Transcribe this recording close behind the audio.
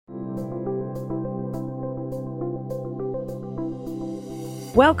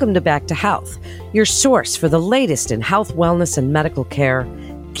Welcome to Back to Health, your source for the latest in health, wellness, and medical care,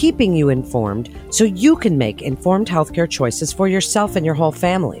 keeping you informed so you can make informed healthcare choices for yourself and your whole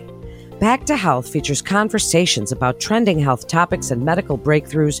family. Back to Health features conversations about trending health topics and medical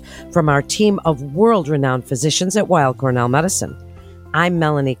breakthroughs from our team of world-renowned physicians at Weill Cornell Medicine. I'm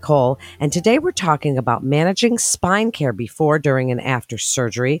Melanie Cole, and today we're talking about managing spine care before, during, and after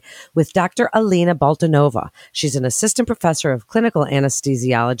surgery with Dr. Alina Boltanova. She's an assistant professor of clinical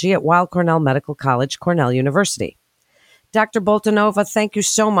anesthesiology at Weill Cornell Medical College, Cornell University. Dr. Boltanova, thank you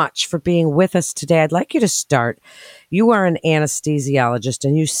so much for being with us today. I'd like you to start. You are an anesthesiologist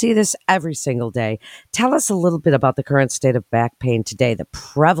and you see this every single day. Tell us a little bit about the current state of back pain today, the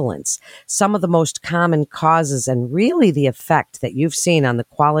prevalence, some of the most common causes, and really the effect that you've seen on the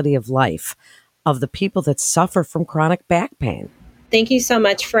quality of life of the people that suffer from chronic back pain. Thank you so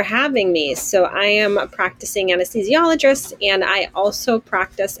much for having me. So I am a practicing anesthesiologist, and I also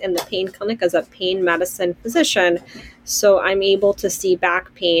practice in the pain clinic as a pain medicine physician. So I'm able to see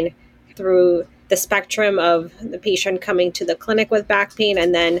back pain through the spectrum of the patient coming to the clinic with back pain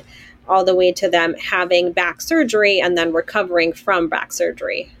and then all the way to them having back surgery and then recovering from back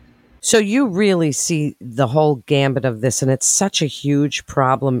surgery. So you really see the whole gambit of this, and it's such a huge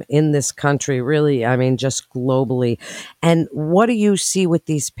problem in this country, really, I mean, just globally. And what do you see with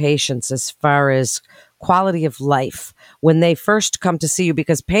these patients as far as quality of life when they first come to see you?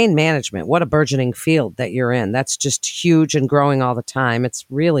 Because pain management, what a burgeoning field that you're in. That's just huge and growing all the time. It's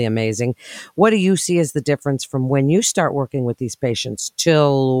really amazing. What do you see as the difference from when you start working with these patients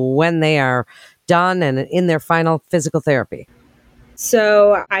till when they are done and in their final physical therapy?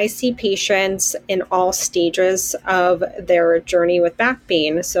 So I see patients in all stages of their journey with back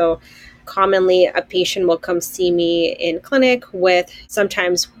pain. So commonly a patient will come see me in clinic with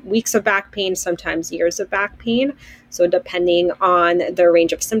sometimes weeks of back pain, sometimes years of back pain. So depending on their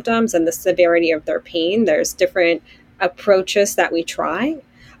range of symptoms and the severity of their pain, there's different approaches that we try.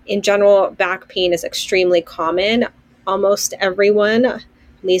 In general, back pain is extremely common. Almost everyone, at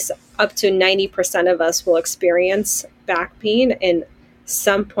least up to 90% of us, will experience back pain in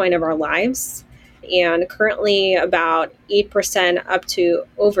some point of our lives. And currently about 8% up to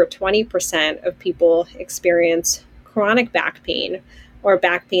over 20% of people experience chronic back pain or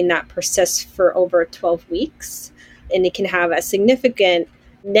back pain that persists for over 12 weeks. And it can have a significant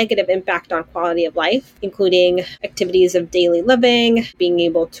negative impact on quality of life, including activities of daily living, being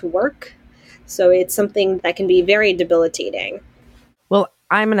able to work. So it's something that can be very debilitating. Well,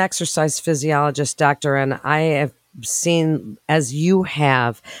 I'm an exercise physiologist, doctor, and I have seen, as you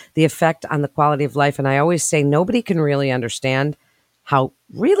have, the effect on the quality of life. And I always say nobody can really understand how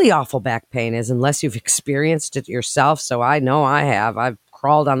really awful back pain is unless you've experienced it yourself. So I know I have. I've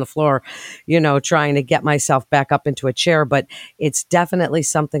crawled on the floor, trying to get myself back up into a chair, but it's definitely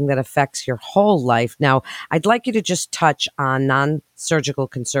something that affects your whole life. Now, I'd like you to just touch on non-surgical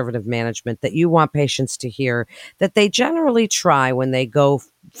conservative management that you want patients to hear that they generally try when they go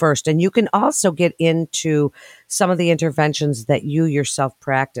first. And you can also get into some of the interventions that you yourself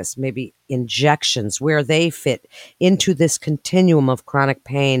practice, maybe injections, where they fit into this continuum of chronic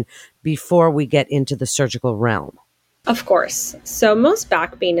pain before we get into the surgical realm. Of course. So most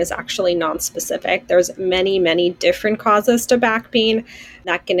back pain is actually non-specific. There's many, many different causes to back pain.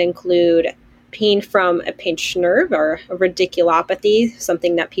 That can include pain from a pinched nerve or a radiculopathy,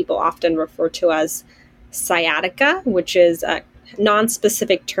 something that people often refer to as sciatica, which is a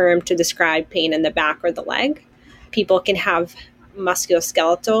non-specific term to describe pain in the back or the leg. People can have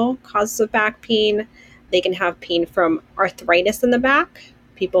musculoskeletal causes of back pain. They can have pain from arthritis in the back.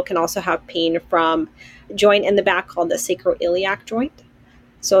 People can also have pain from a joint in the back called the sacroiliac joint.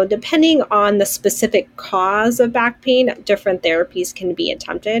 So depending on the specific cause of back pain, different therapies can be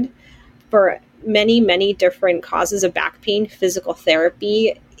attempted. For many, many different causes of back pain, physical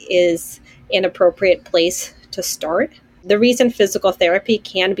therapy is an appropriate place to start. The reason physical therapy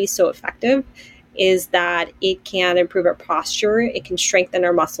can be so effective is that it can improve our posture, it can strengthen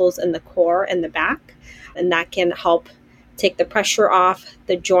our muscles in the core and the back, and that can help take the pressure off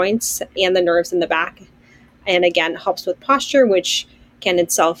the joints and the nerves in the back. And again, helps with posture, which can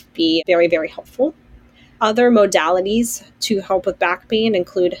itself be very, very helpful. Other modalities to help with back pain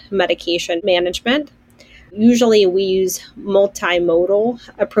include medication management. Usually we use multimodal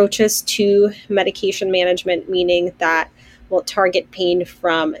approaches to medication management, meaning that we'll target pain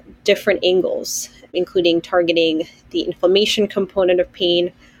from different angles, including targeting the inflammation component of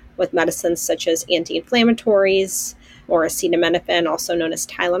pain with medicines such as anti-inflammatories. or acetaminophen, also known as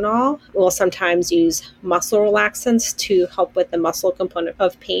Tylenol. We'll sometimes use muscle relaxants to help with the muscle component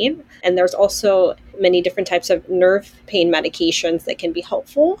of pain. And there's also many different types of nerve pain medications that can be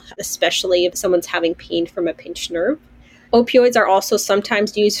helpful, especially if someone's having pain from a pinched nerve. Opioids are also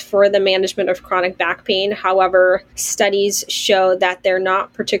sometimes used for the management of chronic back pain. However, studies show that they're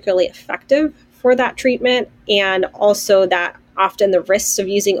not particularly effective for that treatment, and also that often the risks of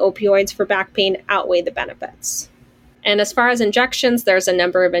using opioids for back pain outweigh the benefits. And as far as injections, there's a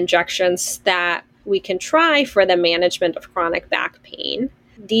number of injections that we can try for the management of chronic back pain.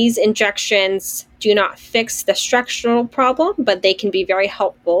 These injections do not fix the structural problem, but they can be very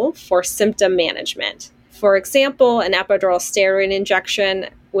helpful for symptom management. For example, an epidural steroid injection,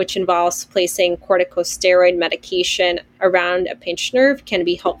 which involves placing corticosteroid medication around a pinched nerve, can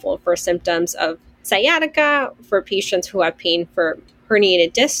be helpful for symptoms of sciatica for patients who have pain for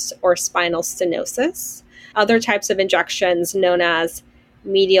herniated discs or spinal stenosis. Other types of injections, known as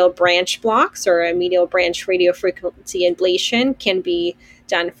medial branch blocks or a medial branch radiofrequency ablation, can be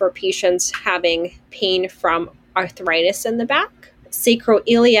done for patients having pain from arthritis in the back.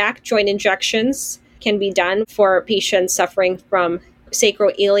 Sacroiliac joint injections can be done for patients suffering from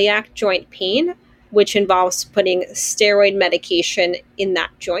sacroiliac joint pain, which involves putting steroid medication in that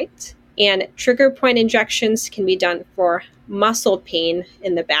joint. And trigger point injections can be done for muscle pain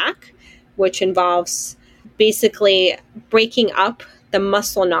in the back, which involves basically breaking up the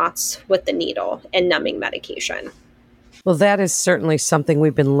muscle knots with the needle and numbing medication. Well, that is certainly something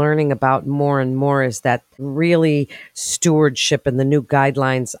we've been learning about more and more, is that really stewardship and the new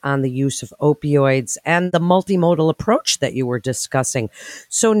guidelines on the use of opioids and the multimodal approach that you were discussing.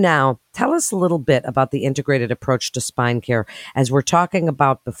 So now tell us a little bit about the integrated approach to spine care, as we're talking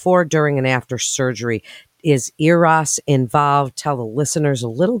about before, during, and after surgery. Is ERAS involved? Tell the listeners a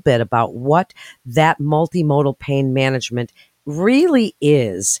little bit about what that multimodal pain management really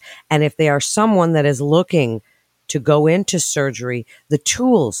is. And if they are someone that is looking to go into surgery, the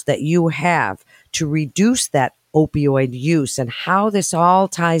tools that you have to reduce that opioid use and how this all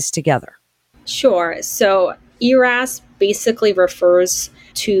ties together. Sure. So ERAS basically refers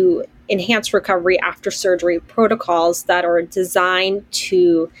to enhanced recovery after surgery protocols that are designed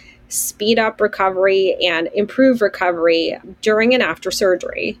to speed up recovery and improve recovery during and after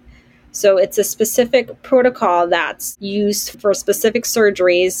surgery. So it's a specific protocol that's used for specific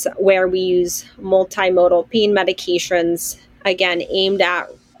surgeries where we use multimodal pain medications, again, aimed at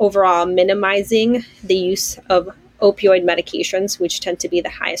overall minimizing the use of opioid medications, which tend to be the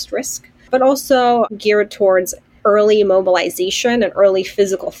highest risk, but also geared towards early mobilization and early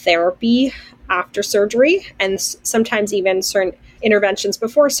physical therapy after surgery, and sometimes even certain interventions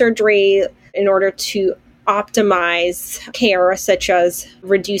before surgery in order to optimize care, such as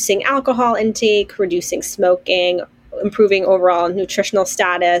reducing alcohol intake, reducing smoking, improving overall nutritional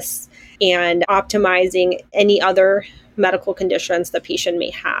status, and optimizing any other medical conditions the patient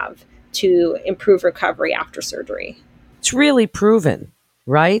may have to improve recovery after surgery. It's really proven,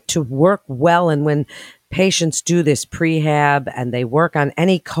 right, to work well. And when patients do this prehab and they work on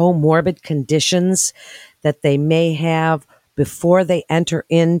any comorbid conditions that they may have before they enter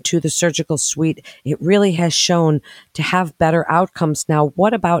into the surgical suite, it really has shown to have better outcomes. Now,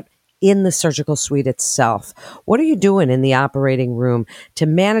 what about in the surgical suite itself? What are you doing in the operating room to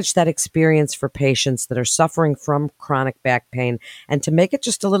manage that experience for patients that are suffering from chronic back pain and to make it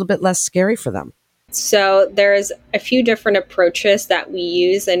just a little bit less scary for them? So there's a few different approaches that we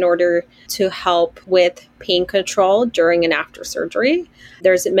use in order to help with pain control during and after surgery.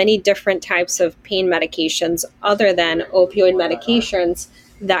 There's many different types of pain medications other than opioid medications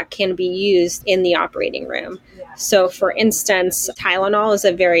that can be used in the operating room. So for instance, Tylenol is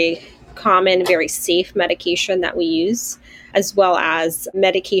a very common, very safe medication that we use, as well as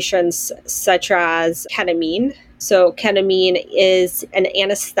medications such as ketamine. So ketamine is an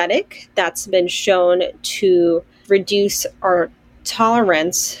anesthetic that's been shown to reduce our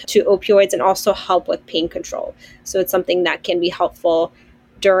tolerance to opioids and also help with pain control. So it's something that can be helpful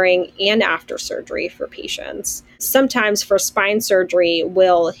during and after surgery for patients. Sometimes for spine surgery,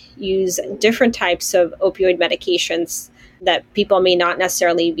 we'll use different types of opioid medications that people may not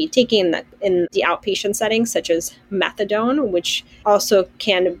necessarily be taking in the outpatient setting, such as methadone, which also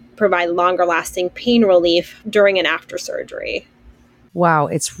can provide longer lasting pain relief during and after surgery. Wow,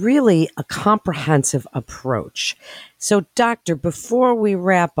 it's really a comprehensive approach. So, doctor, before we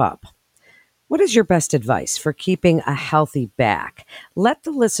wrap up, What is your best advice for keeping a healthy back? Let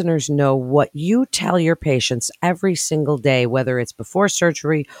the listeners know what you tell your patients every single day, whether it's before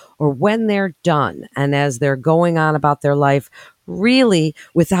surgery or when they're done and as they're going on about their life, really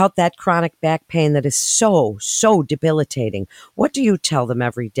without that chronic back pain that is so debilitating. What do you tell them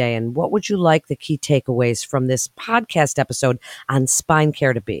every day, and what would you like the key takeaways from this podcast episode on spine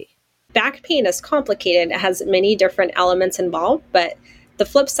care to be? Back pain is complicated. It has many different elements involved, but the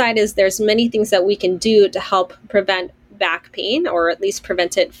flip side is there's many things that we can do to help prevent back pain, or at least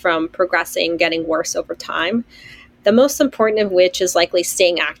prevent it from progressing, getting worse over time. The most important of which is likely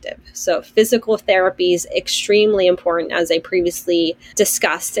staying active. So physical therapy is extremely important, as I previously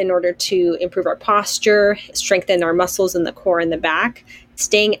discussed, in order to improve our posture, strengthen our muscles in the core and the back.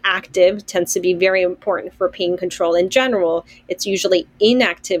 Staying active tends to be very important for pain control in general. It's usually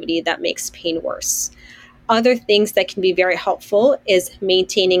inactivity that makes pain worse. Other things that can be very helpful is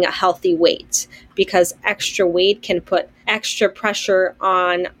maintaining a healthy weight, because extra weight can put extra pressure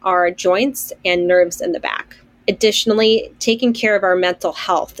on our joints and nerves in the back. Additionally, taking care of our mental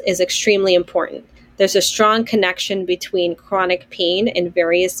health is extremely important. There's a strong connection between chronic pain and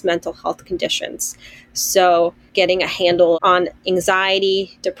various mental health conditions. So getting a handle on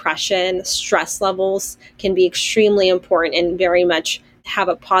anxiety, depression, stress levels can be extremely important and very much have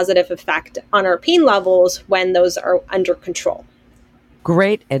a positive effect on our pain levels when those are under control.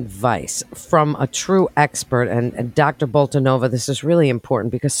 Great advice from a true expert. And Dr. Boltanova, this is really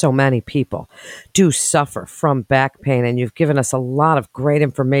important because so many people do suffer from back pain, and you've given us a lot of great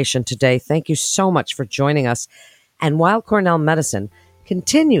information today. Thank you so much for joining us. And Weill Cornell Medicine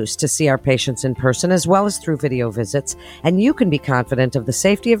continues to see our patients in person as well as through video visits, and you can be confident of the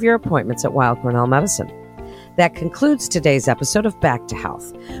safety of your appointments at Weill Cornell Medicine. That concludes today's episode of Back to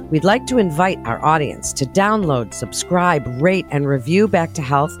Health. We'd like to invite our audience to download, subscribe, rate, and review Back to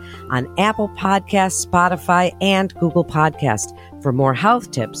Health on Apple Podcasts, Spotify, and Google Podcasts. For more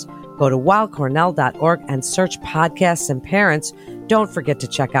health tips, go to weillcornell.org and search podcasts. And parents, don't forget to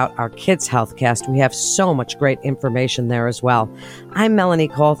check out our Kids Healthcast. We have so much great information there as well. I'm Melanie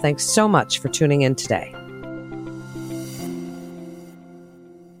Cole. Thanks so much for tuning in today.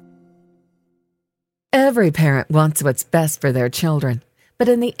 Every parent wants what's best for their children. But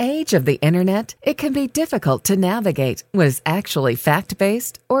in the age of the internet, it can be difficult to navigate what is actually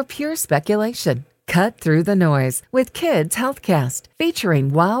fact-based or pure speculation. Cut through the noise with Kids Healthcast,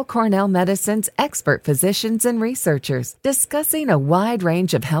 featuring Weill Cornell Medicine's expert physicians and researchers discussing a wide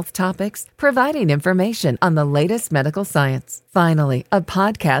range of health topics, providing information on the latest medical science. Finally, a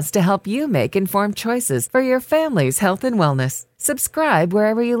podcast to help you make informed choices for your family's health and wellness. Subscribe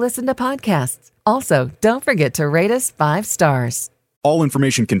wherever you listen to podcasts. Also, don't forget to rate us 5 stars. All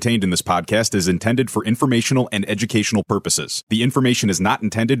information contained in this podcast is intended for informational and educational purposes. The information is not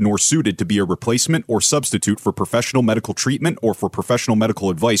intended nor suited to be a replacement or substitute for professional medical treatment or for professional medical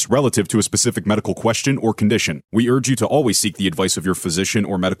advice relative to a specific medical question or condition. We urge you to always seek the advice of your physician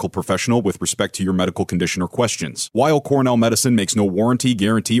or medical professional with respect to your medical condition or questions. Weill Cornell Medicine makes no warranty,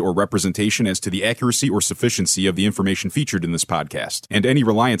 guarantee, or representation as to the accuracy or sufficiency of the information featured in this podcast, and any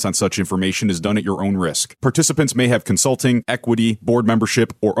reliance on such information is done at your own risk. Participants may have consulting, equity, board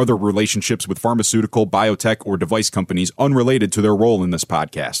membership, or other relationships with pharmaceutical, biotech, or device companies unrelated to their role in this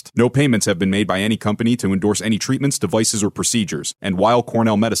podcast. No payments have been made by any company to endorse any treatments, devices, or procedures, and Weill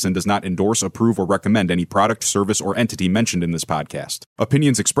Cornell Medicine does not endorse, approve, or recommend any product, service, or entity mentioned in this podcast.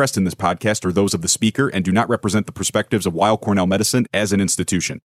 Opinions expressed in this podcast are those of the speaker and do not represent the perspectives of Weill Cornell Medicine as an institution.